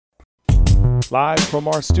Live from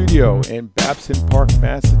our studio in Babson Park,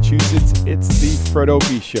 Massachusetts, it's the Fred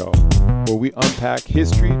Opie Show, where we unpack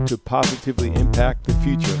history to positively impact the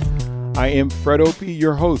future. I am Fred Opie,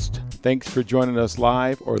 your host. Thanks for joining us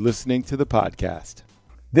live or listening to the podcast.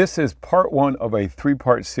 This is part one of a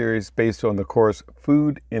three-part series based on the course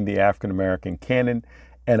Food in the African American Canon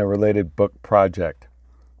and a related book project.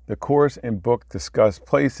 The course and book discuss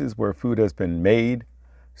places where food has been made,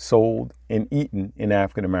 sold, and eaten in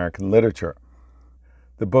African American literature.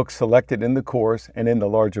 The books selected in the course and in the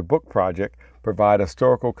larger book project provide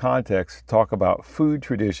historical context to talk about food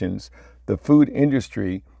traditions, the food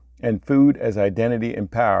industry, and food as identity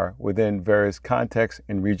and power within various contexts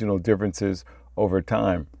and regional differences over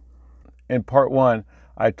time. In part one,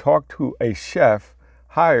 I talked to a chef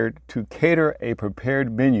hired to cater a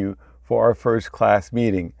prepared menu for our first class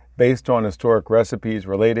meeting based on historic recipes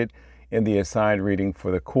related in the assigned reading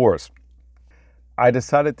for the course. I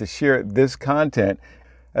decided to share this content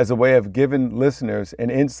as a way of giving listeners an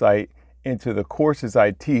insight into the courses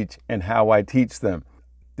I teach and how I teach them.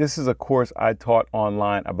 This is a course I taught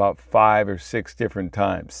online about 5 or 6 different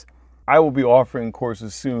times. I will be offering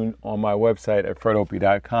courses soon on my website at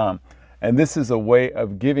fredopie.com, and this is a way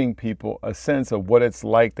of giving people a sense of what it's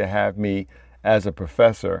like to have me as a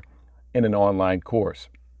professor in an online course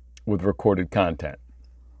with recorded content.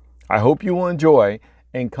 I hope you will enjoy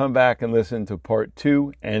and come back and listen to part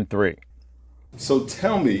 2 and 3. So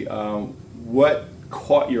tell me, what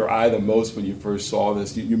caught your eye the most when you first saw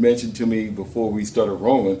this? You mentioned to me before we started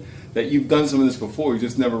rolling that you've done some of this before, you've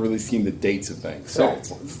just never really seen the dates of things.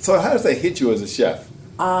 So how does that hit you as a chef?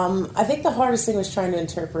 I think the hardest thing was trying to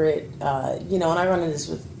interpret, and I run into this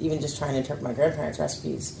with even just trying to interpret my grandparents'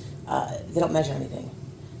 recipes, they don't measure anything.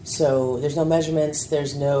 So there's no measurements,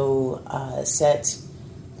 there's no set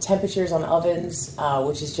temperatures on ovens,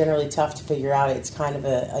 which is generally tough to figure out. It's kind of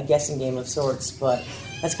a guessing game of sorts, but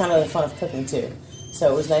that's kind of the fun of cooking too.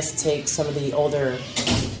 So it was nice to take some of the older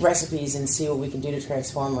recipes and see what we can do to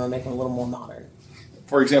transform them or make them a little more modern.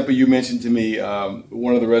 For example, you mentioned to me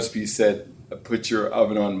one of the recipes said put your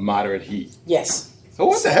oven on moderate heat. Yes. So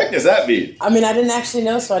what the heck does that mean? I mean, I didn't actually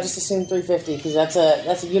know, so I just assumed 350 because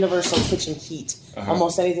that's a universal kitchen heat. Uh-huh.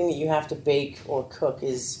 Almost anything that you have to bake or cook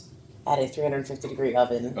is at a 350 degree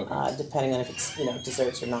oven, okay. Depending on if it's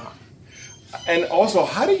desserts or not. And also,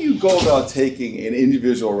 how do you go about taking an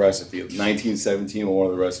individual recipe, 1917 or one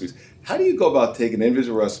of the recipes, how do you go about taking an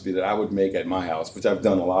individual recipe that I would make at my house, which I've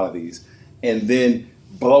done a lot of these, and then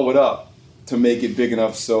blow it up to make it big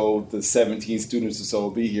enough so the 17 students or so will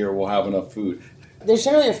be here will have enough food? There's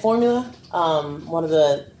generally a formula. One of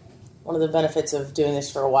the benefits of doing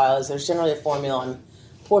this for a while is there's generally a formula on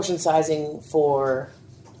portion sizing for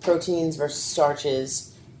proteins versus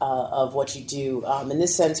starches of what you do. In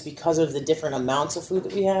this sense, because of the different amounts of food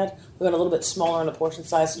that we went a little bit smaller on the portion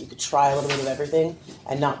size so you could try a little bit of everything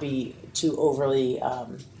and not be too overly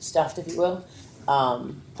stuffed, if you will.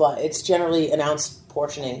 But it's generally an ounce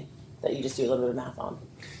portioning that you just do a little bit of math on.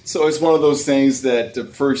 So it's one of those things that the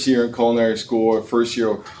first year in culinary school or first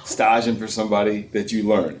year staging for somebody that you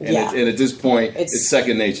learn. And, and at this point, it's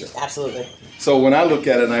second nature. Absolutely. So when I look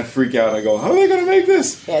at it and I freak out, I go, how are they going to make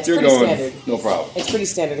this? Yeah, it's pretty standard. No problem. It's pretty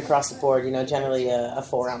standard across the board. Generally a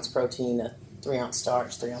 4-ounce protein, a 3-ounce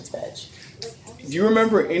starch, 3-ounce veg. Do you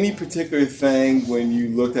remember any particular thing when you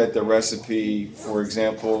looked at the recipe, for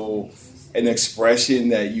example, an expression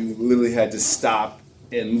that you literally had to stop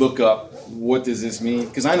and look up, what does this mean?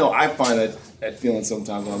 Because I know I find that feeling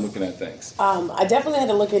sometimes when I'm looking at things. I definitely had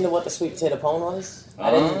to look into what the sweet potato pone was.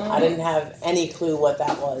 I didn't have any clue what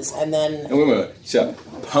that was. And then... And wait a minute, Chef.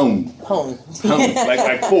 Pone. Pone. Pone.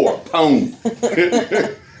 like pour. Pone.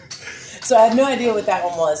 So I had no idea what that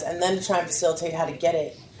one was. And then to try and facilitate how to get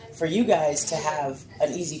it for you guys to have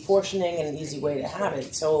an easy portioning and an easy way to have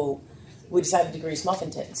it. So we decided to grease muffin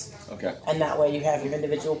tins. Okay. And that way you have your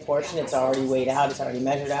individual portion. It's already weighed out. It's already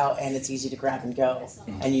measured out. And it's easy to grab and go.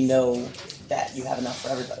 Mm-hmm. And you know that you have enough for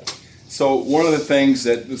everybody. So one of the things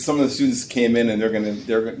that some of the students came in and they're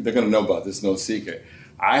gonna know about this, no secret.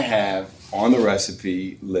 I have on the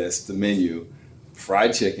recipe list, the menu,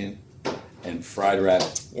 fried chicken and fried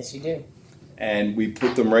rabbit. Yes, you do. And we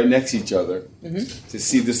put them right next to each other to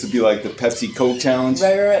see if this would be like the Pepsi Coke challenge.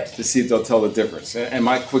 Right. To see if they'll tell the difference. And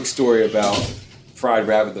my quick story about fried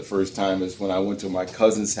rabbit the first time is when I went to my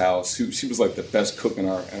cousin's house. She was like the best cook in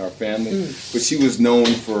our family, but she was known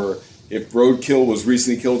for, if roadkill was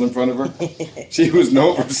recently killed in front of her, she was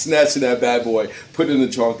known for snatching that bad boy, putting it in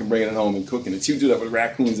the trunk and bringing it home and cooking it. She would do that with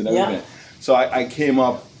raccoons and everything. Yeah. So I came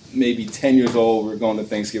up maybe 10 years old. We were going to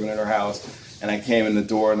Thanksgiving at her house, and I came in the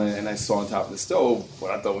door and I saw on top of the stove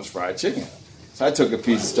what I thought was fried chicken. So So I took a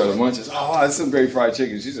piece and started munching. Oh, that's some great fried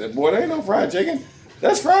chicken. She said, boy, there ain't no fried chicken.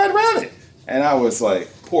 That's fried rabbit. And I was like,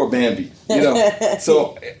 poor Bambi.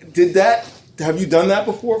 So have you done that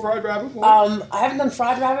before, fried rabbit before? I haven't done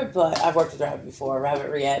fried rabbit, but I've worked with rabbit before. Rabbit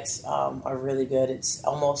rillettes are really good. It's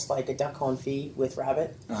almost like a duck confit with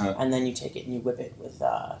rabbit. And then you take it and you whip it with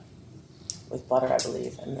butter, I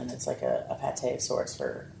believe. And then it's like a pate of sorts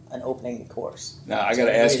for an opening course. Now, I got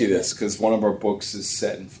to ask you this, because one of our books is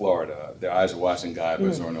set in Florida. The Eyes Are Watching Guide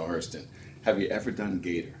by Zora Hurston. Have you ever done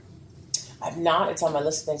gator? I've not. It's on my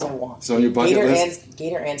list of things I want. So on your bucket list?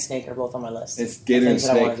 Gator and snake are both on my list. It's gator and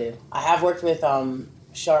snake. That I want to do. I have worked with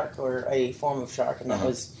shark or a form of shark, and that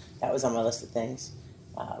was on my list of things.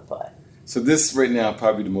 But so this right now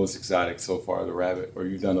probably the most exotic so far, the rabbit, or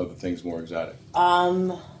you've done other things more exotic?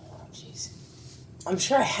 Jeez, I'm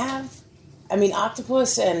sure I have. I mean,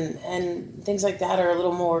 octopus and things like that are a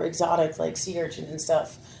little more exotic, like sea urchin and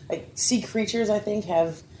stuff. Like sea creatures, I think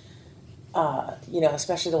have.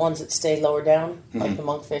 Especially the ones that stay lower down, like the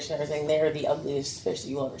monkfish and everything, they're the ugliest fish that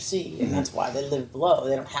you'll ever see, and that's why they live below.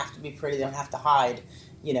 They don't have to be pretty, they don't have to hide,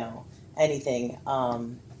 anything.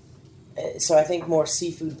 So I think more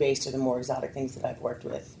seafood-based are the more exotic things that I've worked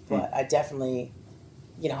with, but I definitely,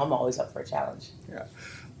 I'm always up for a challenge. Yeah.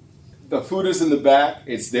 The food is in the back.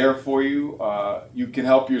 It's there for you. You can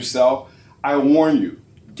help yourself. I warn you.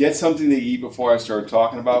 Get something to eat before I start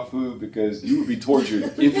talking about food, because you would be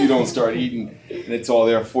tortured if you don't start eating and it's all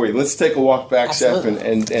there for you. Let's take a walk back, Absolutely.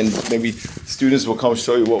 Chef, and maybe students will come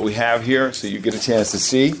show you what we have here so you get a chance to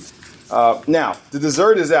see. Now, the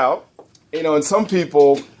dessert is out. And some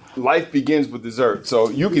people, life begins with dessert. So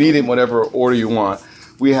you can eat it in whatever order you want.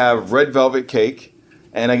 We have red velvet cake.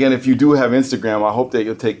 And again, if you do have Instagram, I hope that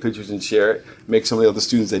you'll take pictures and share it. Make some of the other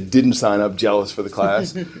students that didn't sign up jealous for the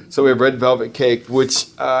class. So we have red velvet cake, which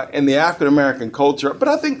in the African-American culture, but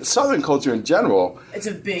I think Southern culture in general. It's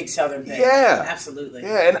a big Southern thing. Yeah. Absolutely.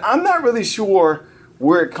 Yeah, and I'm not really sure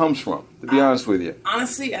where it comes from, to be honest with you.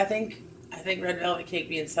 Honestly, I think red velvet cake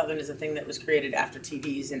being Southern is a thing that was created after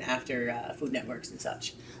TVs and after Food Networks and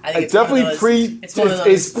such. I think it's definitely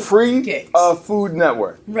Food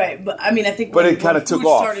Network. Right, but I mean, I think but it kind of took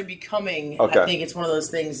off. Started becoming. Okay. I think it's one of those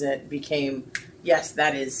things that became. Yes,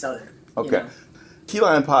 that is Southern. Okay. Key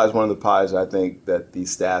lime pie is one of the pies I think that the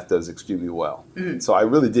staff does extremely well. So I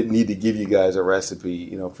really didn't need to give you guys a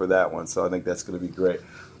recipe, for that one. So I think that's going to be great.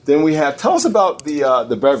 Then we have. Tell us about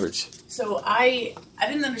the beverage. So I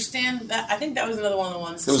didn't understand that. I think that was another one of the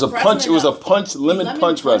ones. It was a punch. It was a lemon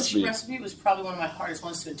punch recipe. Recipe was probably one of my hardest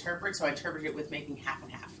ones to interpret. So I interpreted it with making half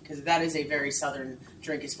and half, because that is a very Southern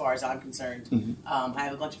drink as far as I'm concerned. I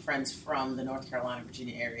have a bunch of friends from the North Carolina,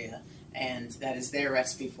 Virginia area, and that is their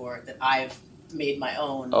recipe for it that I've made my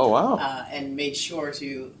own. Oh wow! And made sure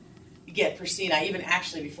to get pristine. I even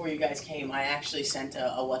actually, before you guys came, I actually sent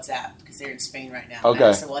a WhatsApp, because they're in Spain right now. Okay. I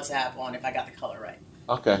asked a WhatsApp on if I got the color right.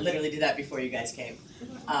 Okay. I literally did that before you guys came.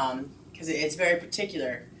 Because it's very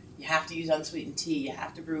particular. You have to use unsweetened tea. You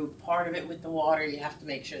have to brew part of it with the water. You have to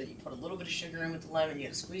make sure that you put a little bit of sugar in with the lemon. You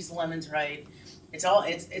got to squeeze the lemons right. It's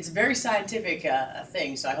a very scientific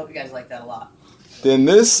thing, so I hope you guys like that a lot. Then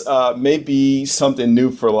this may be something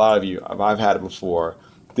new for a lot of you. I've had it before.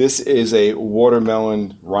 This is a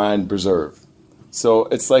watermelon rind preserve. So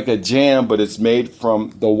it's like a jam, but it's made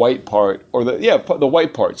from the white part, or the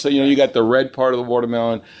white part. So, you got the red part of the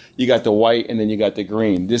watermelon, you got the white, and then you got the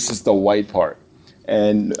green. This is the white part.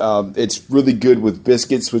 And it's really good with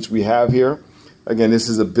biscuits, which we have here. Again, this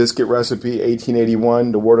is a biscuit recipe,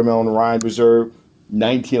 1881, the watermelon rind preserve,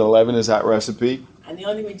 1911 is that recipe. And the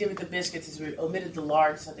only thing we did with the biscuits is we omitted the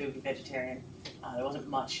lard so they would be vegetarian. There wasn't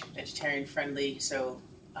much vegetarian friendly, so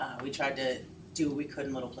we tried to do what we could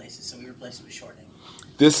in little places, so we replaced it with shortening.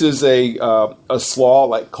 This is a slaw,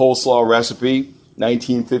 like coleslaw recipe,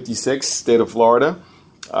 1956, state of Florida.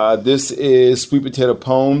 This is sweet potato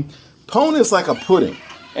pone. Pone is like a pudding,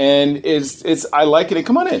 and I liken it.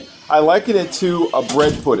 Come on in. I liken it to a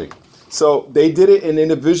bread pudding. So they did it in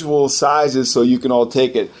individual sizes, so you can all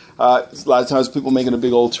take it. A lot of times people make it a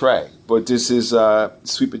big old tray, but this is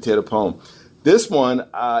sweet potato pone. This one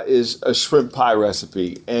is a shrimp pie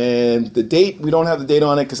recipe, and the date, we don't have the date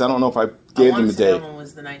on it because I don't know if I gave them a date. That one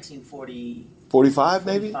was the 1940... 45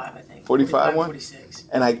 maybe? 45, I think. 45 one? 46.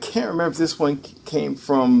 And I can't remember if this one came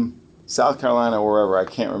from South Carolina or wherever. I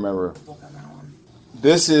can't remember. Look on that one.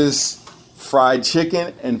 This is fried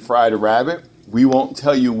chicken and fried rabbit. We won't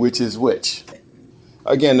tell you which is which.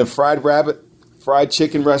 Again, the fried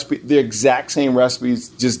chicken recipe, the exact same recipes,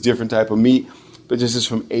 just different type of meat. But this is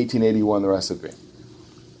from 1881, the recipe.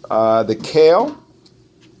 The kale,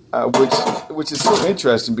 which is so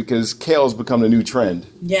interesting because kale has become the new trend.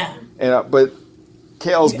 Yeah. And but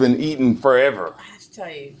kale's been eaten forever. I have to tell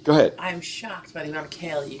you. Go ahead. I'm shocked by the amount of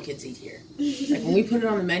kale you kids eat here. Like, when we put it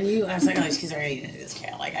on the menu, I was like, oh, these kids aren't eating this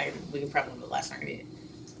kale. Like, we can probably go last night and eat it.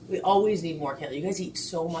 We always need more kale. You guys eat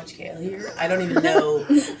so much kale here. I don't even know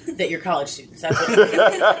that you're college students. That's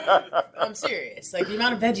what I'm serious. Like, the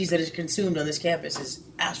amount of veggies that is consumed on this campus is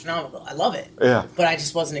astronomical. I love it. Yeah. But I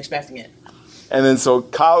just wasn't expecting it. And then so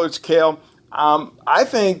college kale. I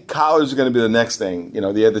think college is going to be the next thing. You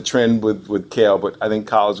know, they had the trend with kale, but I think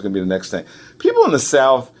college is going to be the next thing. People in the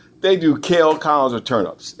South, they do kale, collards, or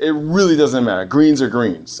turnips. It really doesn't matter. Greens are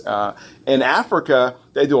greens. In Africa,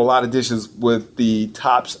 they do a lot of dishes with the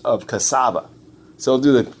tops of cassava. So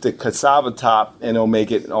they'll do the cassava top, and they'll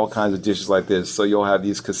make it in all kinds of dishes like this. So you'll have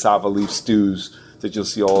these cassava leaf stews that you'll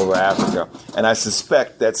see all over Africa. And I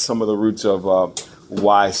suspect that's some of the roots of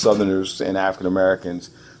why Southerners and African Americans.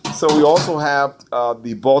 So we also have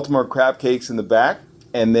the Baltimore crab cakes in the back.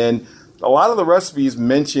 And then a lot of the recipes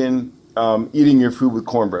mention eating your food with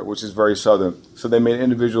cornbread, which is very Southern. So they made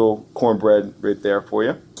individual cornbread right there for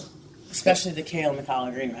you. Especially the kale and the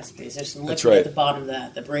collard green recipes. There's some liquid at the bottom of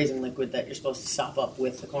that, the braising liquid that you're supposed to sop up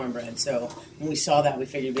with the cornbread. So when we saw that, we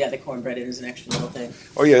figured we had the cornbread in as an extra little thing.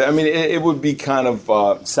 Oh, yeah. I mean, it would be kind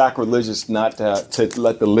of sacrilegious not to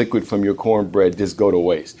let the liquid from your cornbread just go to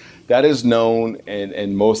waste. That is known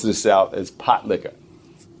in most of the South as pot liquor.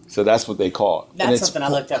 So that's what they call it. That's something I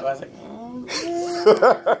looked up. I was like,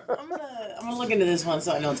 I'm going to look into this one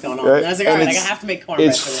so I know what's going on. And I was like, all right, I have to make cornbread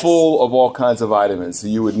for this. It's full of all kinds of vitamins, so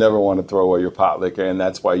you would never want to throw away your pot liquor, and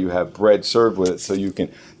that's why you have bread served with it, so you can,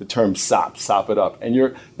 the term sop it up.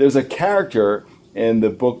 And there's a character in the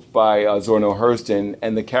book by Zora Neale Hurston,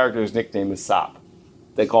 and the character's nickname is Sop.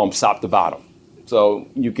 They call him Sop the Bottom. So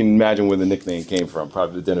you can imagine where the nickname came from,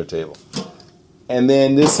 probably the dinner table. And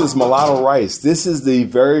then this is mulatto rice. This is the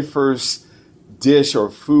very first dish or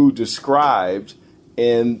food described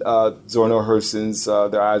in Zora Neale Hurston's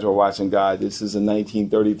Their Eyes Were Watching God. This is a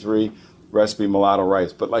 1933 recipe, mulatto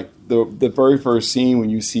rice. But like the very first scene when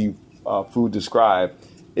you see food described,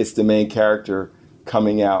 it's the main character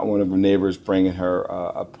coming out, one of her neighbors bringing her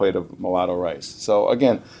a plate of mulatto rice. So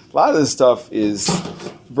again, a lot of this stuff is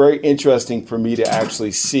very interesting for me to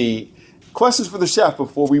actually see. Questions for the chef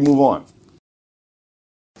before we move on?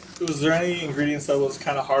 Was there any ingredients that was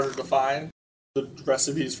kind of harder to find? The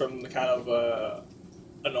recipes from the kind of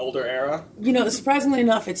an older era? You know, surprisingly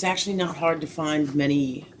enough, it's actually not hard to find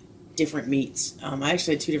many different meats. I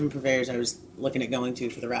actually had 2 different purveyors I was looking at going to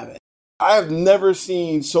for the rabbit. I have never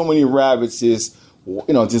seen so many rabbits just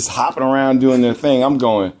hopping around doing their thing. I'm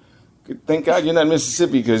going, thank God you're not in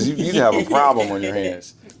Mississippi, because you'd have a problem on your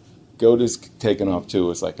hands. Goat is taking off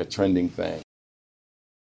too. It's like a trending thing.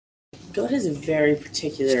 Goat has a very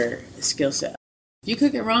particular skill set. If you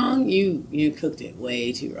cook it wrong, you cooked it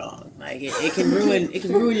way too wrong. Like it can ruin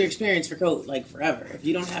your experience for goat like forever if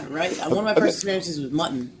you don't have it right. One of my first experiences was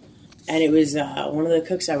mutton, and it was one of the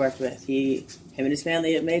cooks I worked with. Him and his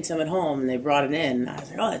family had made some at home, and they brought it in. And I was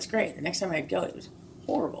like, oh, that's great. The next time I had goat, it was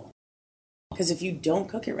horrible. Because if you don't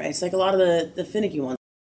cook it right, it's like a lot of the finicky ones.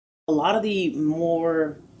 A lot of the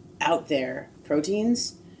more out there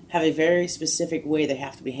proteins have a very specific way they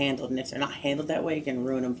have to be handled, and if they're not handled that way, it can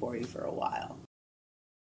ruin them for you for a while.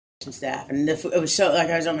 And staff, and it was so like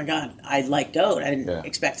I was, oh my God, I like goat. I didn't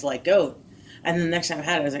expect to like goat, and then the next time I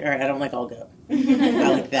had it, I was like, all right, I don't like all goat.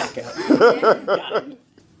 I like that goat. Got it.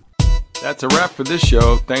 That's a wrap for this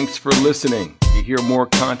show. Thanks for listening. To hear more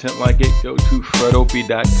content like it, go to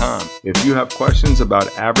fredopie.com. If you have questions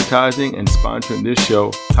about advertising and sponsoring this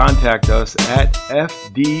show, contact us at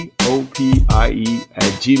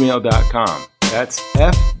fdopie@gmail.com. That's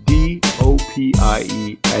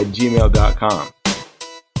fdopie@gmail.com.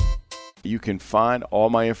 You can find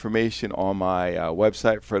all my information on my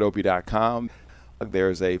website, fredopie.com.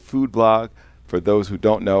 There's a food blog. For those who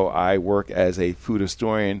don't know, I work as a food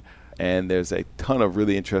historian, and there's a ton of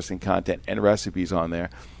really interesting content and recipes on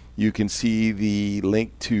there. You can see the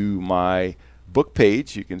link to my book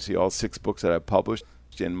page. You can see all 6 books that I've published.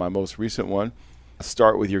 In my most recent one,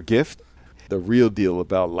 Start With Your Gift, the real deal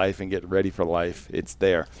about life and getting ready for life. It's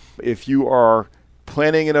there. If you are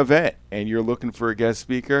planning an event and you're looking for a guest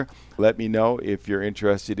speaker, let me know if you're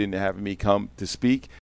interested in having me come to speak.